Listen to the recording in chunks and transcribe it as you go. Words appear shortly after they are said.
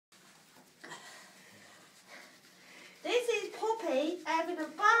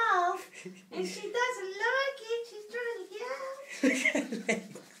And she doesn't like it, she's trying to get out. Look at her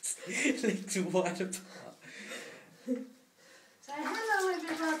legs. Legs are wide apart. Say hello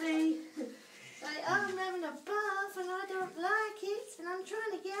everybody. Say I'm having a bath and I don't like it and I'm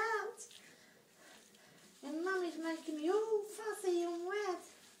trying to get out. And Mummy's making me all fuzzy and wet.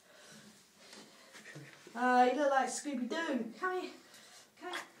 You look like Scooby-Doo. Come here.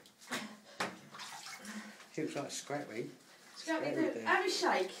 Come here. She looks like Scrappy. Scooby-Doo. Have a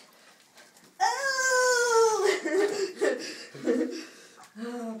shake. Oh!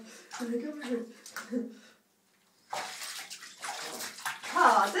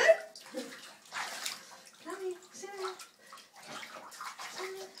 Pardon? Come here. Sit here.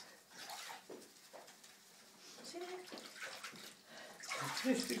 Sit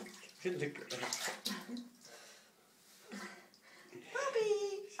here. Look at that. Bobby!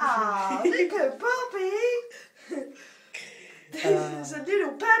 Ah, look at Bobby! There's a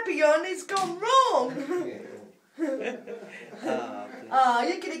little Papillion, it's gone wrong! You're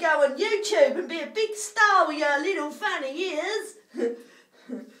going to go on YouTube and be a big star with your little funny ears!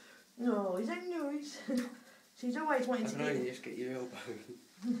 Oh, is that nice? She's always wanting to get... just get your elbow.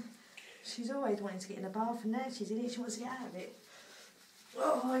 She's always wanting to get in the bath and now she's in it, she wants to get out of it.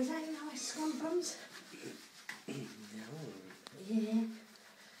 Oh, is that nice, scrumpums? Yeah.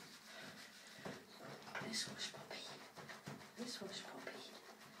 Let's wash Poppy. Let's wash Poppy.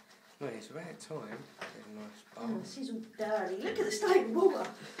 Well, it's about time. There's a nice Oh, bath. she's all dirty. Look at the state of water.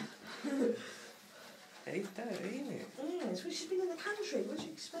 It's dirty, isn't it? Yes, well, she's been in the country. What do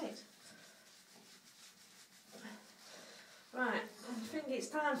you expect? Right, I think it's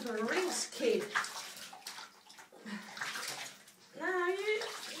time for a rinse, kid. No, you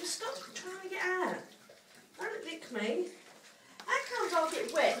stop trying to get out. Don't lick me. How comes I'll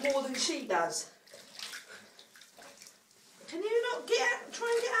get wet more than she does? Can you not get out? Try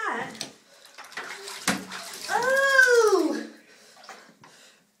and get out. Oh!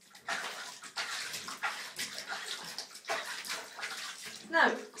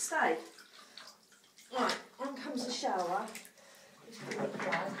 No, stay. Right, on comes the shower. Just put it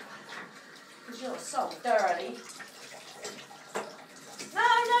down. Because you're so dirty. No.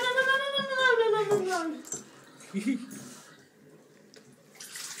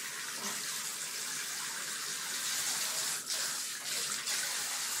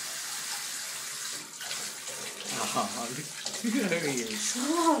 Oh, look who he is.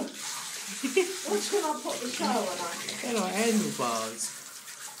 Oh. Watch when I put the shower on. They're like handlebars.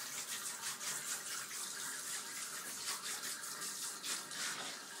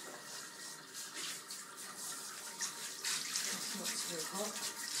 That's not too hot.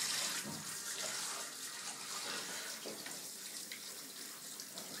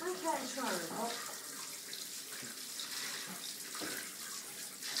 Okay, it's really hot.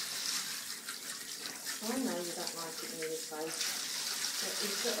 I know you don't like it near your face, but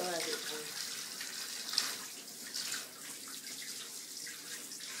you've got to have it done.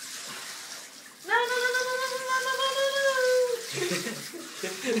 No.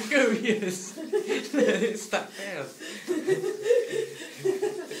 Look who he is. It's stuck down.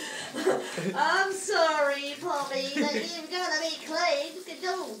 I'm sorry, Poppy, that you've got to be clean because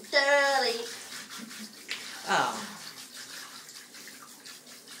you're all dirty. Oh.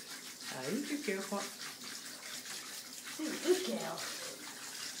 You good girl, what? Good girl.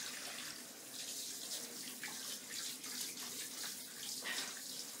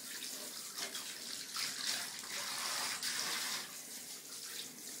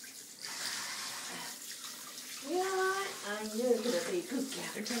 You alright? And you're going to be a good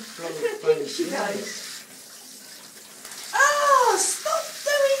girl. She goes. Oh, stop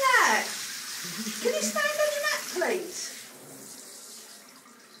doing that! Can you stand on your mat, please?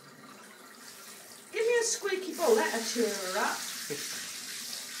 Give me a squeaky ball, that'll cheer her up.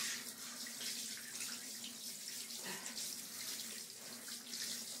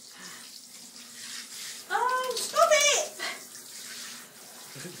 Oh, stop it!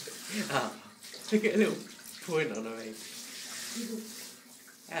 Oh, look at a little point on her head.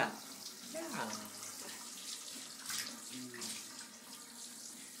 Yeah. Yeah.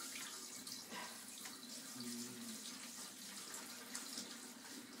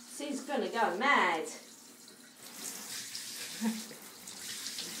 She's gonna go mad.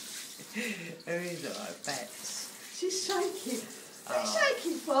 Who is it like bats? She's shaking. What are you Oh.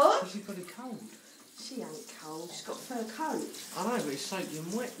 shaking for? She's got a cold. She ain't cold, she's got a fur coat. I know, but it's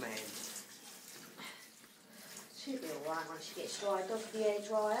soaking wet, man. She'll be alright when she gets dried off the air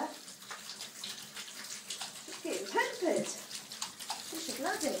dryer. She's getting pampered. She should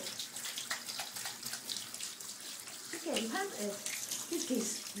love it. She's getting pampered. Kiss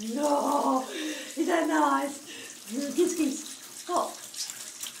kiss. No, is that nice? Kiss kiss. Stop.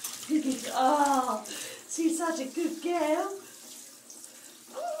 Kiss kiss. Oh, she's such a good girl.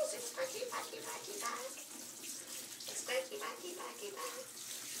 Oh, she's backy back. It's backy back.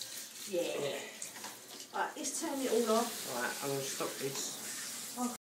 Yeah. Right, let's turn it all off. Alright, I'm going to stop this.